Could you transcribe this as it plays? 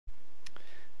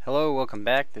Hello, welcome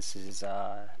back. This is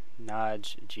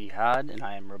Najd Jihad, and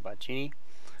I am Robot Genie.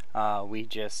 We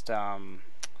just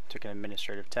took an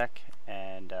administrative tech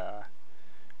and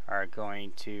are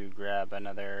going to grab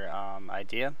another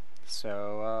idea.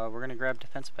 So we're going to grab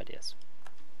defensive ideas.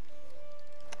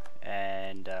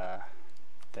 And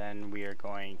then we are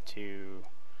going to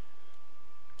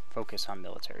focus on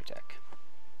military tech.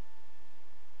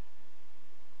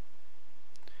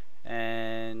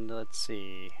 And let's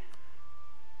see.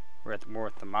 We're at war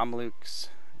with the Mamelukes,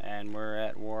 and we're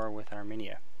at war with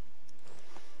Armenia.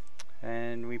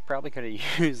 And we probably could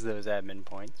have used those admin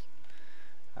points.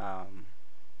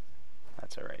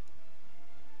 That's alright.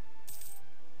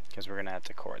 Because we're going to have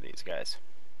to core these guys.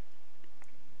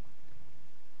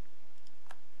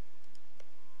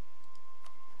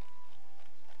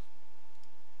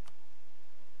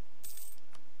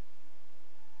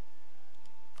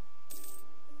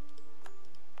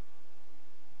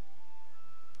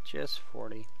 Just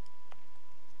 40.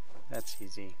 That's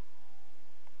easy.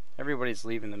 Everybody's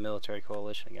leaving the military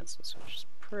coalition against us, which is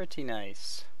pretty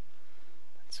nice.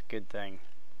 That's a good thing.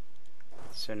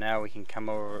 So now we can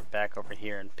come back over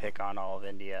here and pick on all of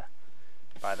India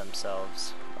by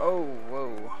themselves. Oh,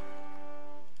 whoa.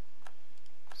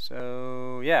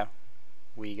 So yeah,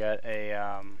 we got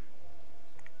a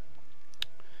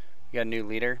new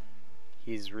leader.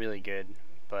 He's really good,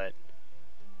 but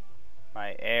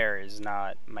my heir is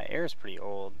pretty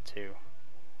old too.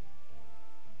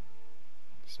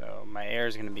 So my heir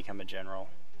is going to become a general.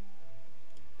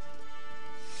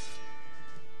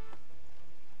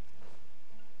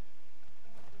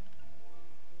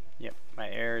 Yep, my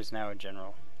heir is now a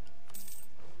general.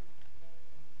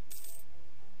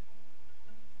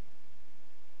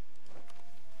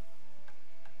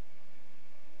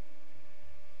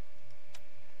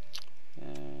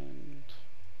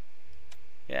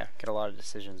 Yeah, get a lot of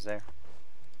decisions there.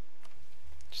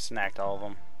 Just enact all of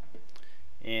them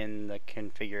in the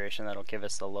configuration that'll give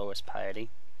us the lowest piety.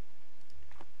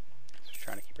 So we're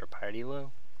trying to keep our piety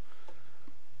low.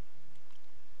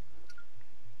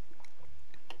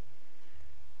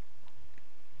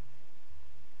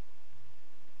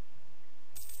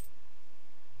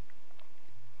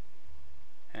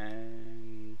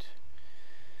 And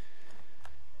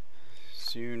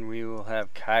soon we will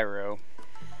have Cairo.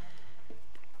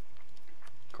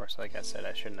 Of course, like I said,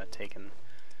 I shouldn't have taken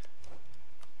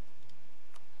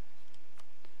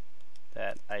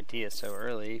that idea so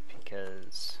early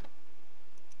because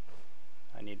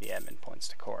I need the admin points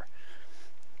to core.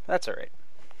 That's alright.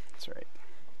 That's alright.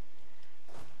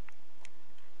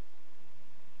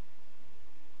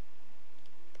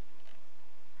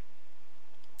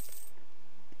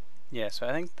 Yeah, so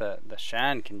I think the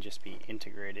Shan can just be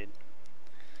integrated.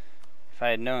 If I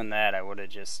had known that, I would have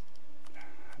just...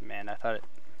 Man, I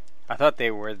thought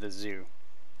they were the zoo.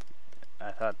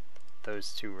 I thought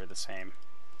those two were the same.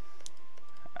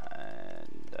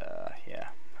 And yeah,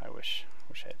 I wish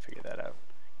I had figured that out.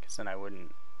 Because then I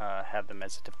wouldn't have them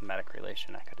as a diplomatic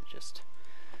relation. I could have just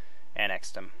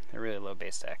annexed them. They're really low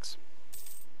base tax.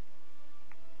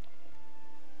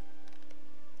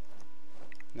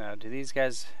 Now, do these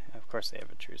guys... Of course they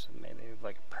have a truce with me. They have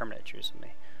like a permanent truce with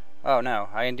me. Oh no,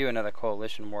 I can do another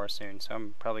coalition war soon, so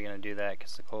I'm probably going to do that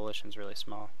because the coalition's really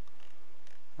small.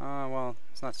 Well,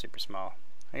 it's not super small.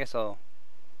 I guess I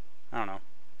don't know.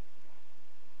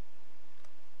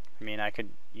 I mean, I could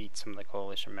eat some of the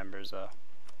coalition members, so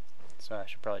I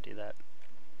should probably do that.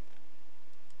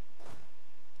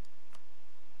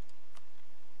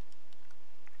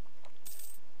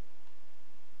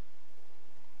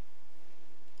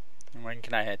 And when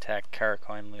can I attack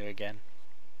Karakoinlu again?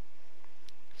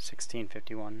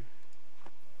 1651.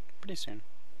 Pretty soon.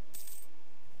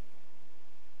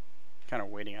 Kind of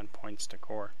waiting on points to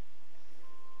core.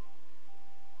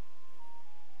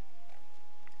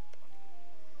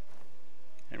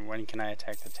 And when can I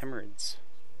attack the Timurids?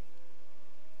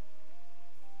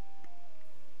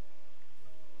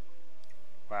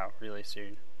 Wow, really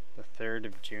soon. The 3rd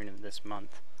of June of this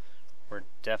month. We're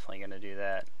definitely going to do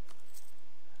that.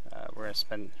 We're going to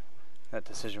spend... That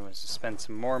decision was to spend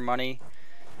some more money.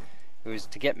 It was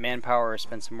to get manpower,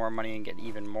 spend some more money, and get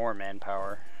even more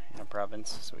manpower in a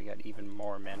province. So we got even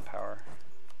more manpower.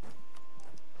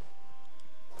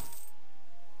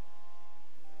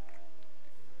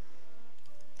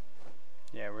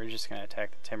 Yeah, we're just going to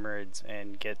attack the Timurids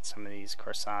and get some of these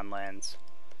Khorasan lands.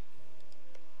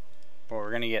 Well, we're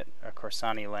going to get a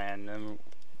Khorsani land, and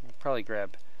we'll probably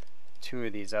grab 2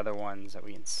 of these other ones that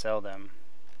we can sell them.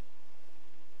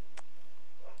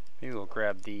 Maybe we'll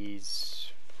grab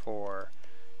these 4,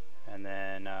 and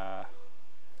then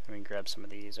we can grab some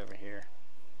of these over here.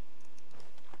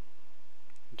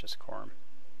 just core him.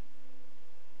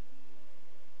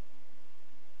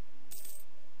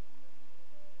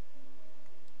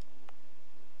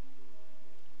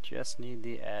 Just need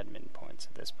the admin points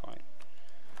at this point.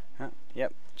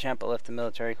 Yep, Champa left the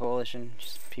military coalition.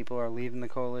 Just people are leaving the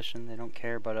coalition. They don't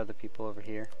care about other people over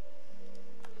here.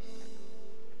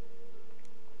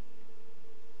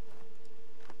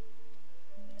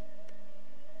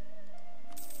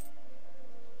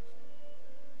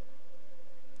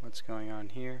 What's going on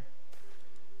here?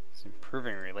 It's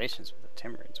improving relations with the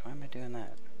Timurids. Why am I doing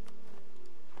that?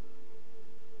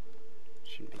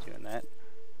 Shouldn't be doing that.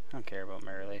 I don't care about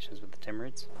my relations with the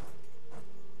Timurids.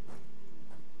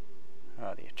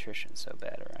 Oh, the attrition's so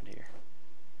bad around here.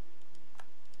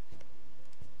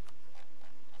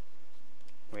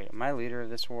 Wait, am I leader of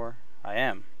this war? I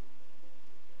am.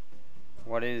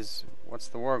 What's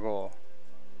the war goal?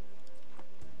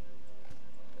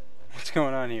 What's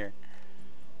going on here?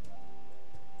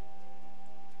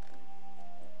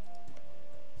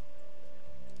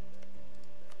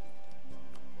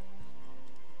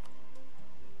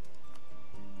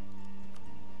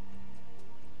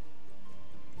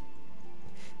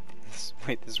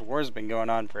 Wait, this war's been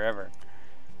going on forever.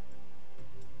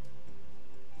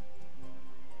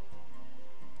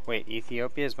 Wait,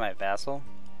 Ethiopia is my vassal?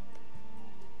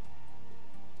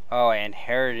 Oh, I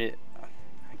inherited...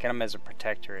 I get them as a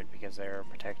protectorate because they're a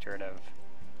protectorate of...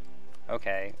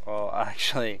 Okay, well,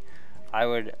 actually, I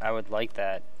would like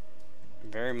that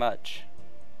very much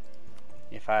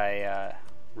if I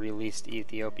released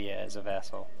Ethiopia as a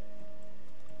vassal.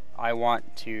 I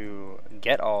want to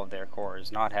get all of their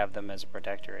cores, not have them as a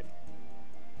protectorate.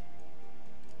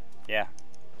 Yeah,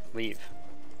 leave.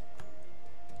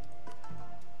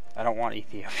 I don't want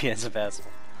Ethiopia as a vassal,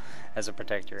 as a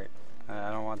protectorate.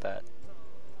 I don't want that.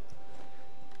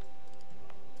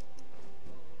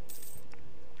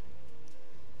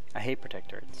 I hate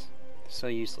protectorates. They're so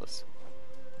useless.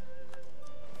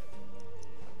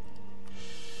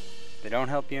 They don't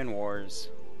help you in wars.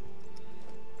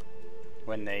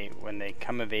 When they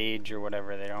come of age or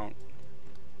whatever, they don't.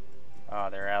 Oh,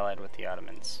 they're allied with the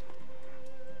Ottomans.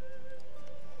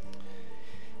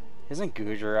 Isn't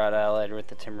Gujarat allied with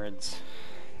the Timurids?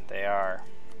 They are.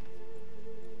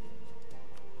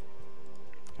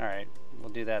 Alright, we'll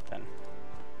do that then.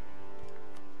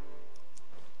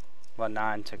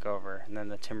 Lebanon took over, and then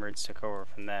the Timurids took over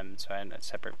from them, so I had a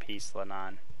separate piece,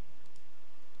 Lebanon.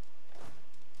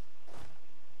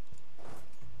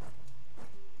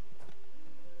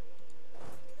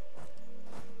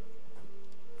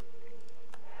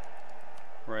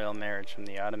 Royal marriage from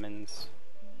the Ottomans.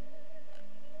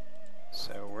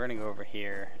 So we're gonna go over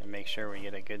here and make sure we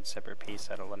get a good separate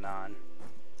piece out of Lebanon.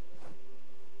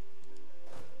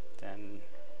 Then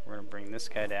we're gonna bring this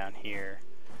guy down here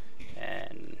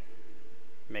and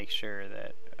make sure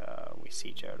that we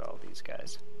siege out all these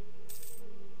guys.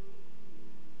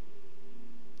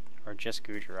 Or just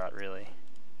Gujarat, really.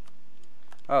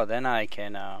 Oh, then I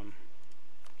can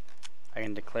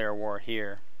declare war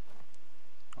here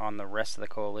on the rest of the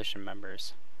coalition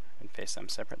members and face them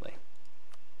separately.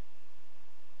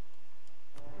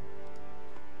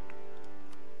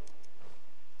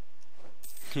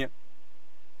 Yep.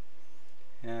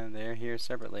 Yeah, they're here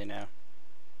separately now.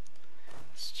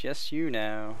 It's just you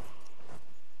now.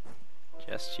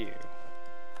 Just you.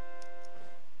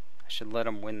 I should let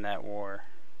them win that war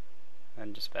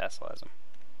and just vassalize them.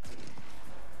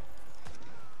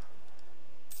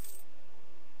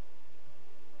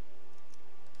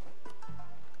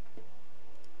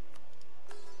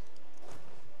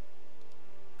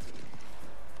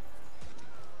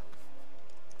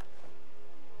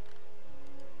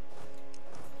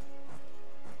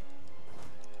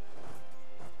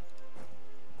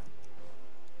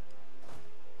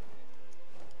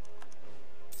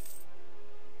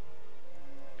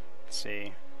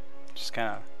 See, just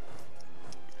kind of,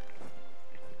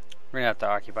 we're gonna have to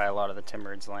occupy a lot of the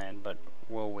Timurids' land, but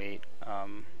we'll wait a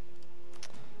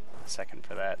second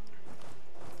for that.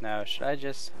 Now, should I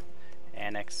just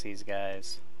annex these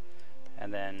guys,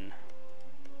 and then,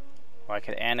 well, I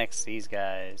could annex these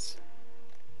guys,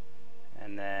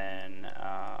 and then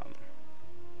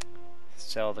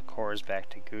sell the cores back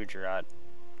to Gujarat.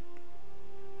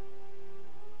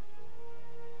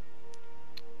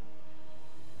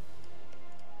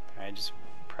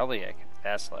 I could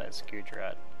vassalize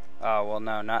Gujarat. Oh, well,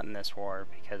 no, not in this war,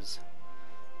 because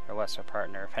they're a lesser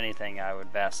partner. If anything, I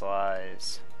would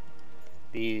vassalize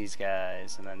these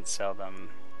guys and then sell them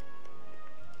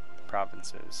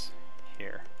provinces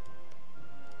here.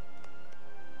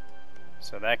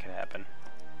 So that could happen.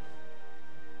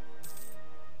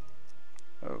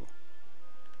 Oh.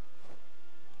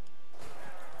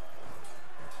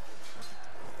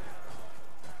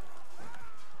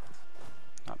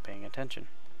 attention.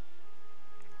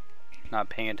 Not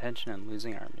paying attention and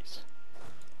losing armies.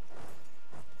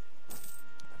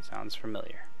 Sounds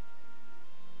familiar.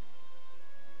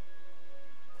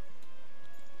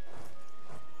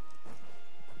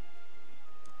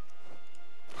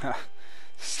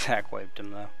 Stack wiped him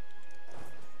though.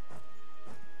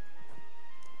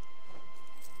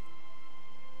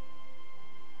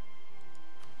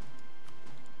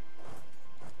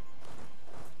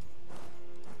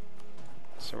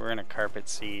 So we're gonna carpet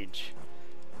siege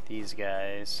these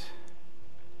guys.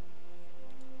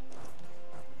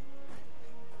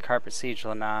 Carpet siege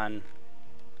Lebanon.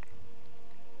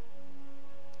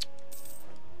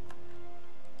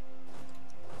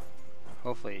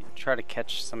 Hopefully try to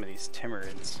catch some of these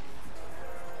Timurids.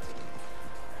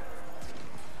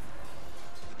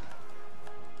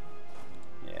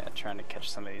 Yeah, trying to catch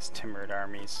some of these Timurid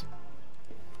armies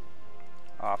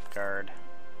off guard.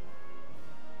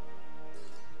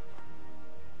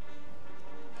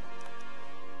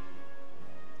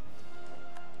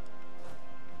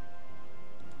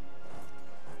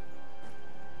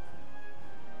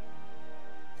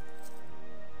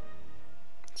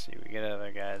 See, we get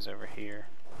other guys over here.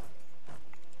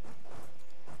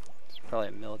 It's probably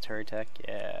a military tech.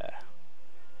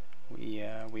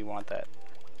 Yeah, we want that.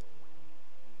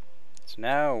 So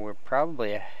now we're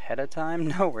probably ahead of time.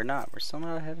 No, we're not. We're still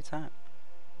not ahead of time.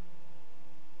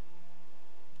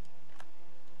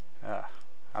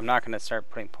 I'm not going to start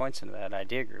putting points into that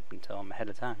idea group until I'm ahead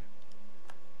of time.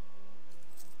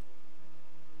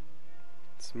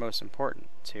 It's most important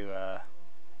to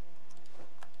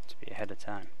be ahead of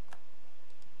time.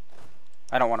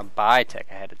 I don't want to buy tech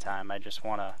ahead of time. I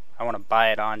want to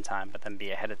buy it on time, but then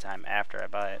be ahead of time after I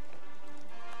buy it.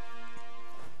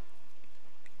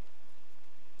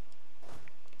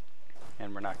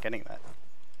 And we're not getting that.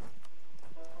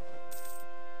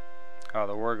 Oh,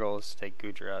 the war goal is to take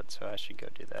Gujarat, so I should go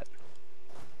do that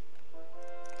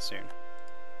soon.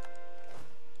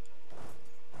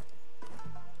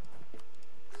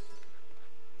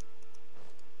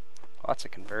 Lots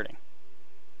of converting.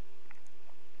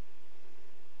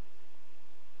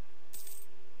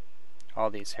 All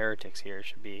these heretics here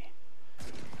should be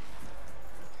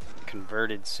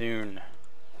converted soon.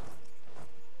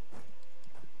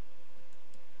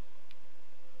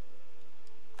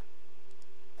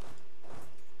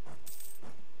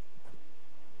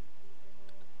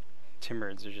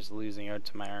 Timurids are just losing out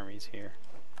to my armies here.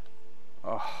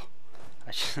 Oh,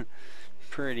 I'm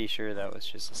pretty sure that was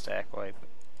just a stack wipe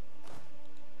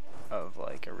of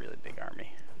like a really big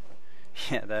army.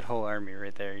 Yeah, that whole army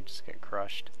right there just got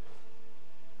crushed.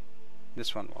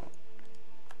 This one won't.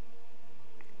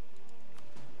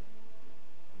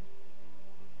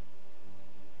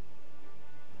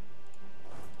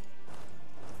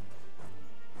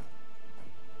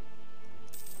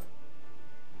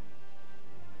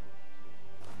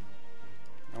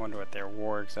 I wonder what their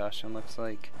war exhaustion looks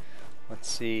like. Let's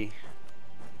see.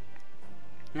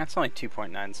 That's only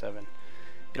 2.97.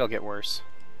 It'll get worse.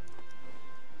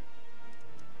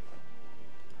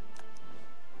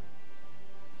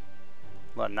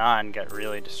 Lebanon got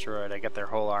really destroyed. I got their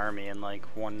whole army in like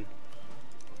one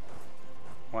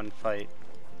fight.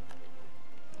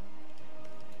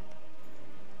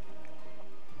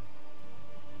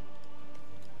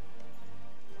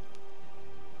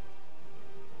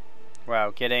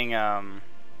 Wow, getting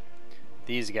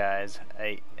these guys,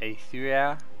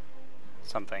 Aethuia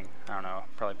something, I don't know,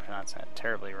 probably pronounced that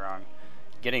terribly wrong.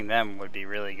 Getting them would be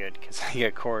really good because I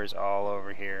get cores all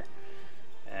over here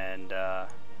and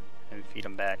feed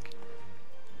them back.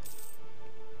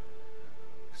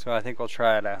 So I think we'll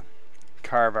try to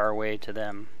carve our way to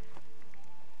them.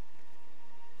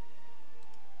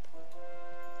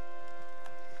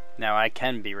 Now I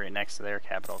can be right next to their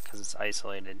capital because it's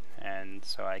isolated, and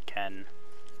so I can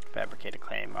fabricate a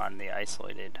claim on the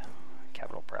isolated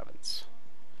capital province.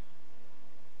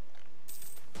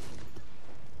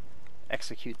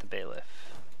 Execute the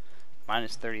bailiff.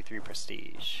 Minus 33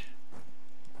 prestige.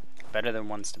 Better than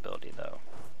 1 stability though.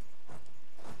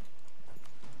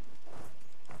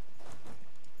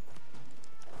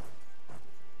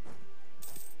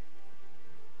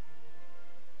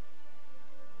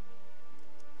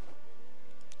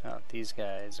 Oh, these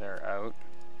guys are out.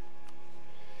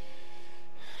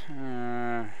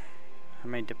 How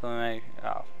many diplomatic?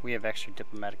 Oh, we have extra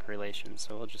diplomatic relations,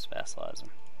 so we'll just vassalize them.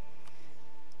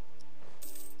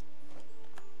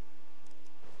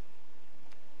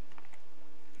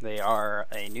 They are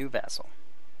a new vassal.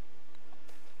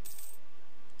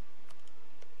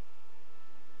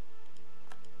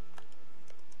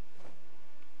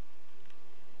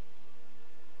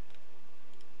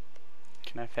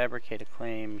 Can I fabricate a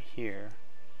claim here?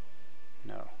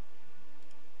 No.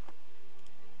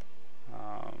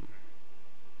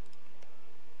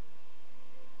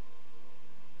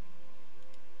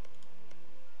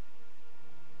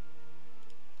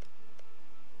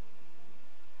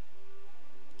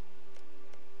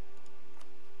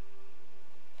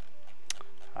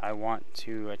 I want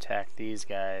to attack these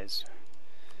guys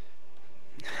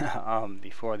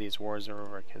before these wars are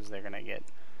over, because they're gonna get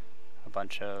a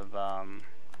bunch of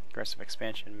aggressive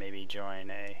expansion. Maybe join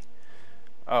a...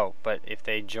 Oh, but if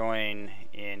they join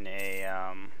in a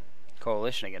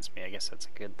coalition against me, I guess that's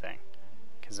a good thing,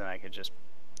 because then I could just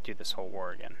do this whole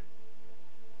war again.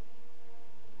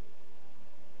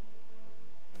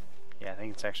 Yeah, I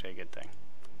think it's actually a good thing.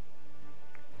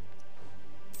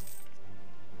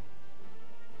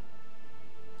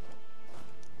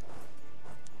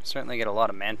 Certainly get a lot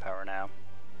of manpower now.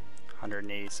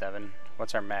 187.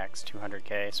 What's our max?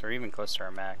 200k, so we're even close to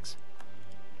our max.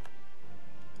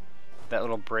 That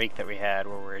little break that we had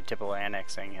where we were diplo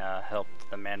annexing helped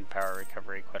the manpower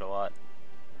recovery quite a lot.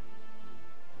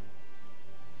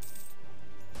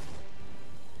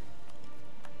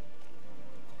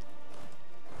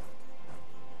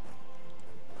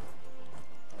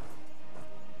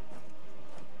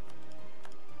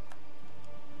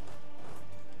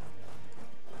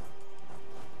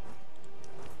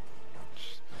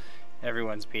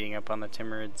 Everyone's beating up on the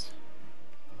Timurids.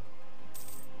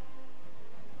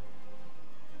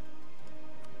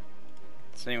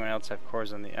 Does anyone else have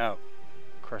cores on the... Oh,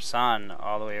 Khorasan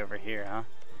all the way over here, huh?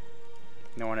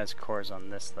 No one has cores on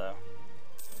this, though.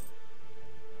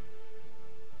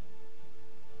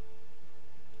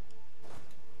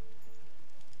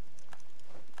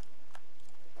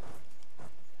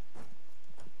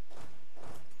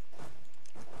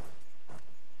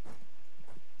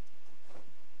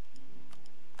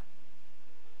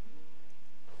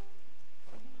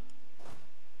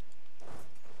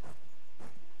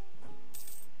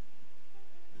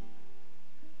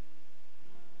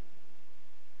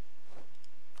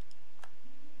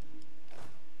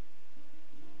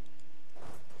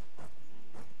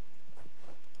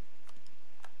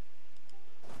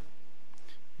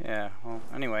 Yeah, well,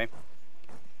 anyway.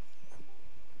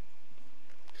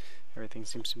 Everything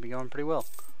seems to be going pretty well.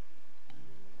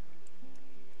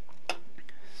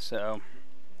 So,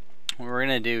 what we're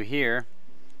gonna do here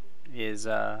is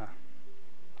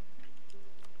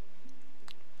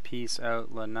piece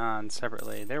out Lebanon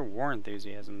separately. Their war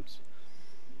enthusiasm's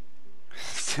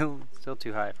still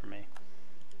too high for me.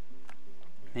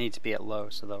 They need to be at low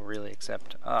so they'll really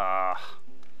accept.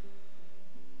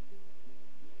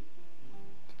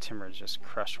 Timur just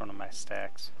crushed one of my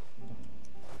stacks.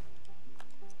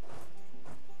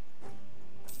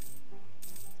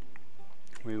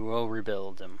 We will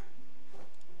rebuild him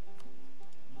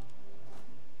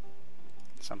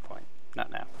at some point. Not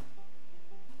now.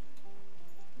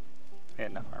 We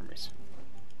had enough armies.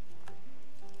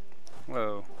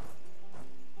 Whoa.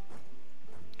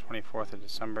 24th of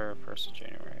December, 1st of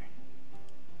January.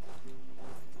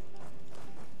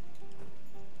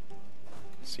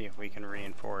 See if we can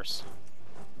reinforce.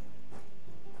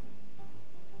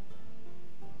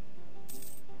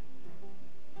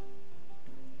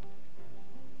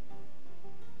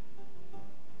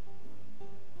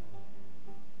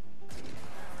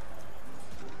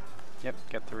 Yep,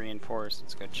 get the reinforce.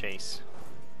 Let's go chase.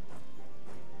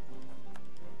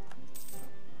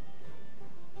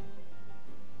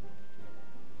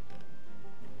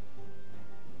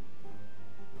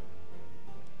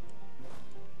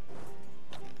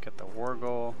 Get the war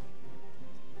goal.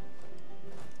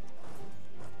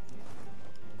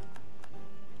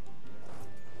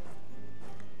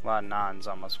 Nan's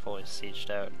almost fully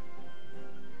sieged out.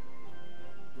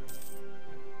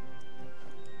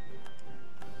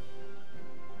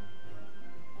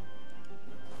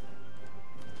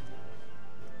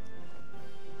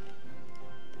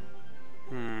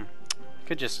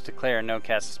 Could just declare no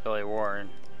Casus-Belli war and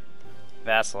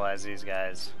vassalize these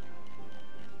guys.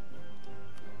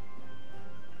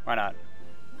 Why not?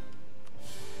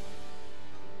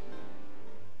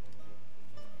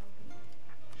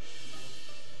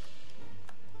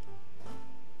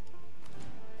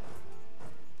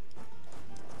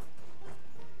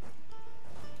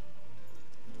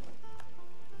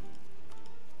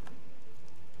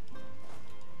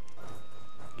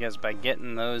 Because by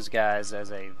getting those guys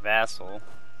as a vassal,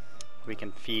 we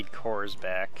can feed cores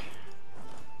back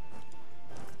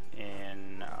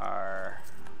in our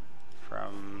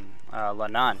from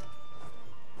Lebanon.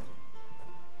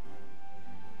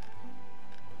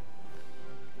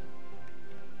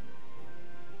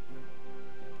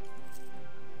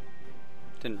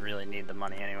 Didn't really need the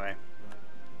money anyway.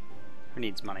 Who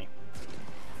needs money?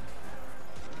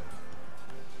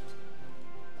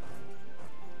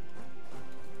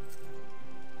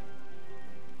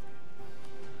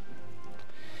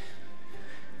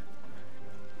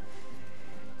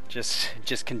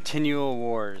 Just continual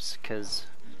wars, because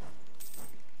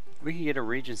we could get a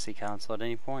Regency Council at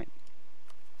any point.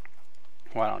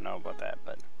 Well, I don't know about that,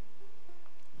 but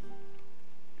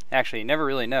actually, you never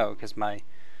really know, because my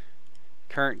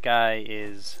current guy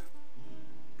is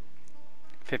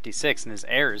 56 and his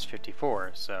heir is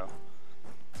 54, so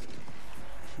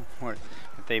if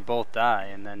they both die,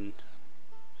 and then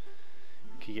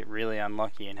you could get really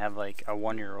unlucky and have like a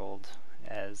 1-year-old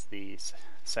as the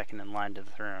second in line to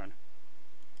the throne.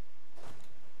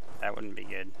 That wouldn't be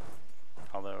good,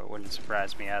 although it wouldn't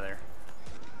surprise me either.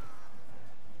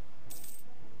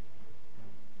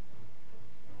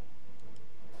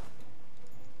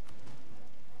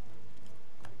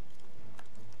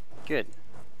 Good.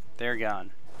 They're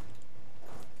gone.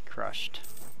 Crushed.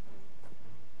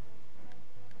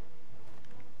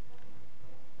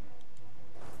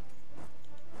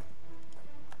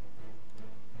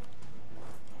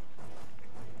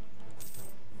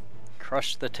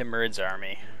 Crush the Timurids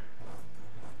army.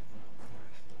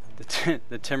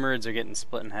 The Timurids are getting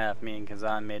split in half. Me and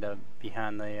Kazan made a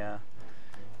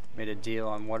made a deal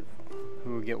on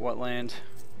who would get what land.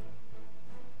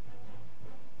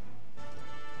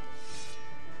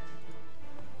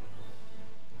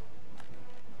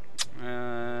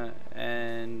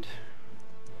 And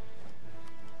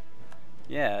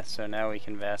yeah, so now we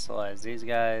can vassalize these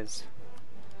guys.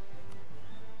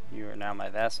 You are now my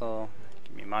vassal.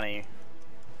 Give me money.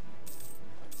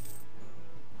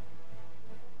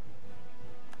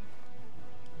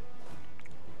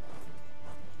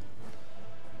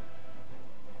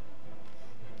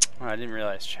 Oh, I didn't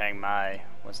realize Chiang Mai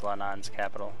was Lannan's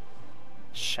capital.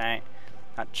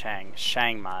 Not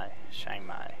Chiang Mai. Chiang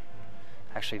Mai.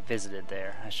 Actually visited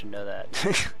there. I should know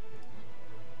that.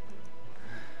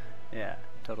 Yeah,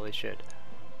 totally should.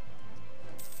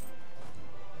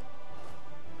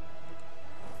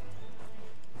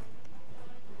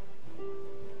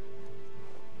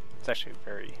 It's actually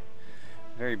very,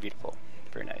 very beautiful.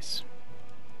 Very nice.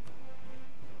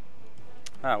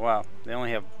 Oh wow, they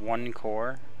only have 1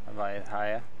 core of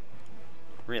Ayutthaya.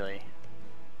 Really?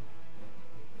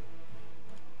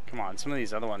 Come on, some of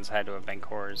these other ones had to have been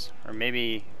cores. Or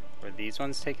maybe were these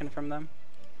ones taken from them?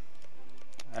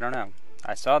 I don't know.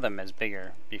 I saw them as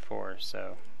bigger before,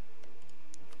 so...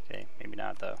 Okay, maybe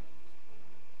not though.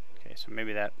 Okay, so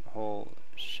maybe that whole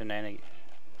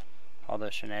all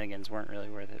those shenanigans weren't really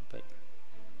worth it, but...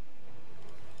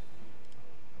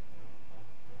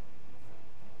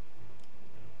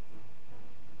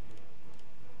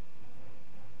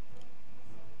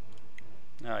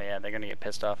 Oh yeah, they're gonna get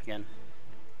pissed off again.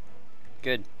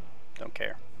 Good. Don't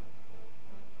care.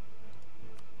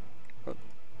 Whoop.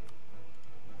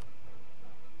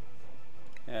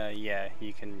 Yeah,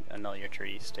 you can annul your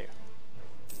treaties too.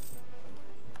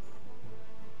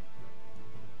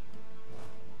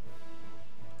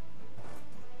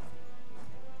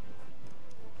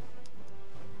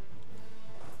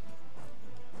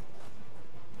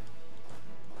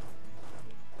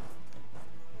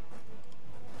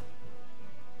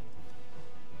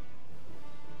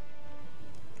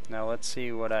 Now let's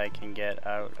see what I can get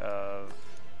out of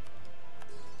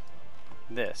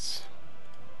this.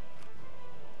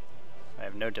 I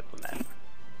have no diplomat.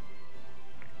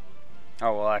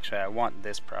 Oh well, actually I want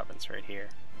this province right here.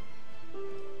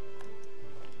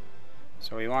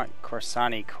 So we want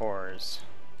Khorsani cores.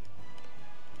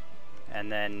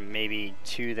 And then maybe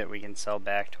 2 that we can sell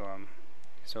back to them.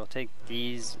 So we'll take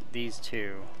these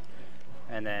 2,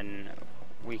 and then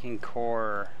we can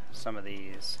core some of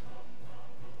these.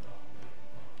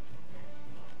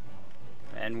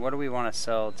 And what do we want to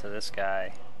sell to this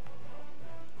guy?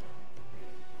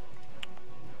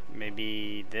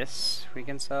 Maybe this we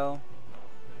can sell?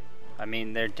 I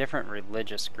mean, they're different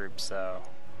religious groups though.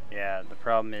 Yeah, the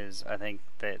problem is I think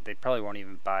that they probably won't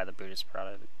even buy the Buddhist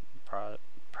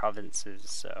provinces,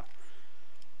 so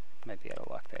might be out of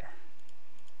luck there.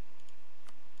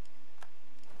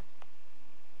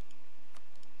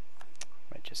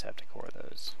 Might just have to core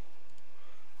those.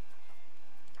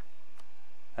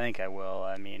 I think I will.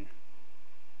 I mean,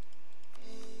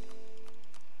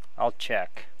 I'll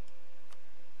check.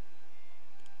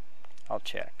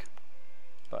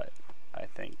 But I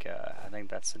think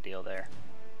that's the deal there.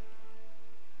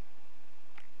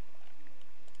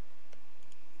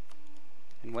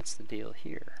 And what's the deal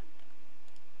here?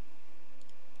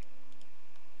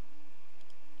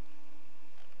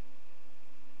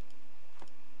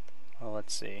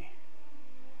 let's see.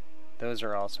 Those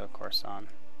are also Corsan.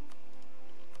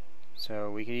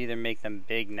 So we could either make them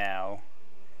big now,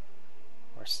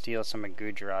 or steal some of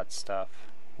Gujarat's stuff.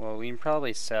 Well, we can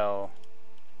probably sell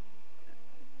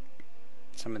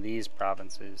some of these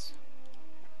provinces.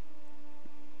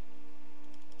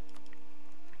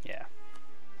 Yeah.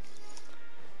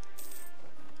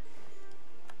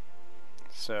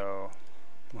 So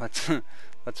let's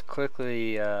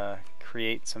quickly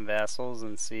create some vassals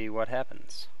and see what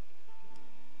happens.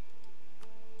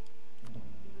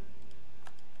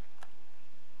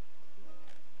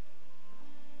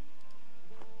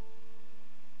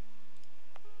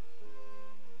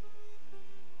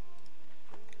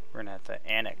 We're gonna have to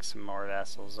annex some more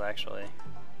vassals, actually.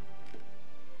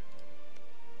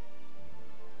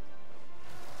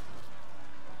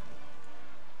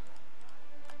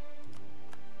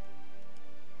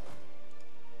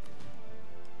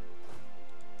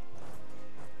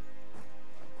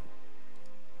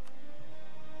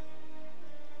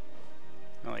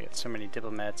 Only got so many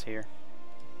diplomats here.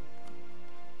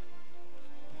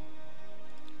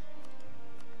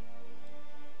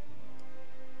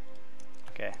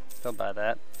 Okay, they'll buy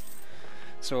that.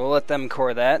 So we'll let them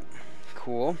core that.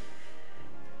 Cool.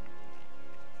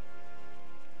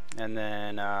 And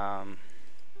then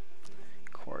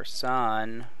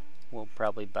Corsan will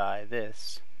probably buy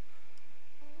this.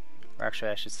 Or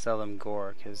actually I should sell them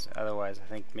Gore, because otherwise I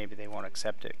think maybe they won't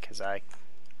accept it because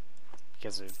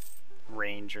of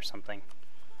range or something.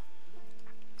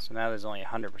 So now there's only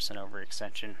 100%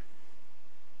 overextension.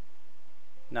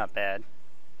 Not bad.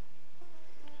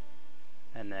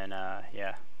 And then,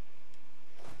 yeah,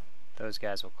 those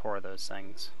guys will core those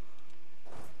things.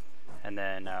 And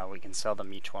then we can sell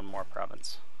them each one more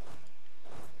province.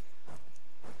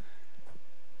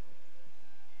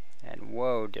 And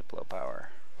whoa, Diplo power.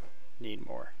 Need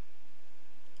more.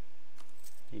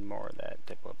 Need more of that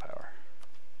Diplo power.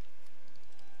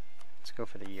 Let's go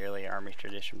for the yearly army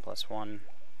tradition +1.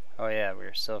 Oh yeah,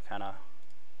 we're still kind of...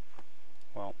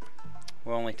 Well,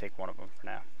 we'll only take one of them for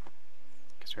now,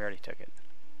 because we already took it.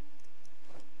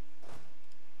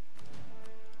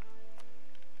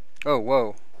 Oh,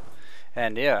 whoa.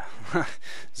 And yeah,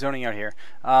 zoning out here.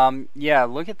 Yeah,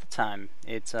 look at the time.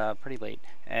 It's pretty late.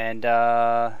 And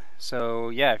so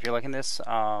yeah, if you're liking this,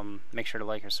 make sure to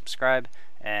like or subscribe,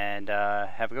 and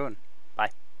have a good one.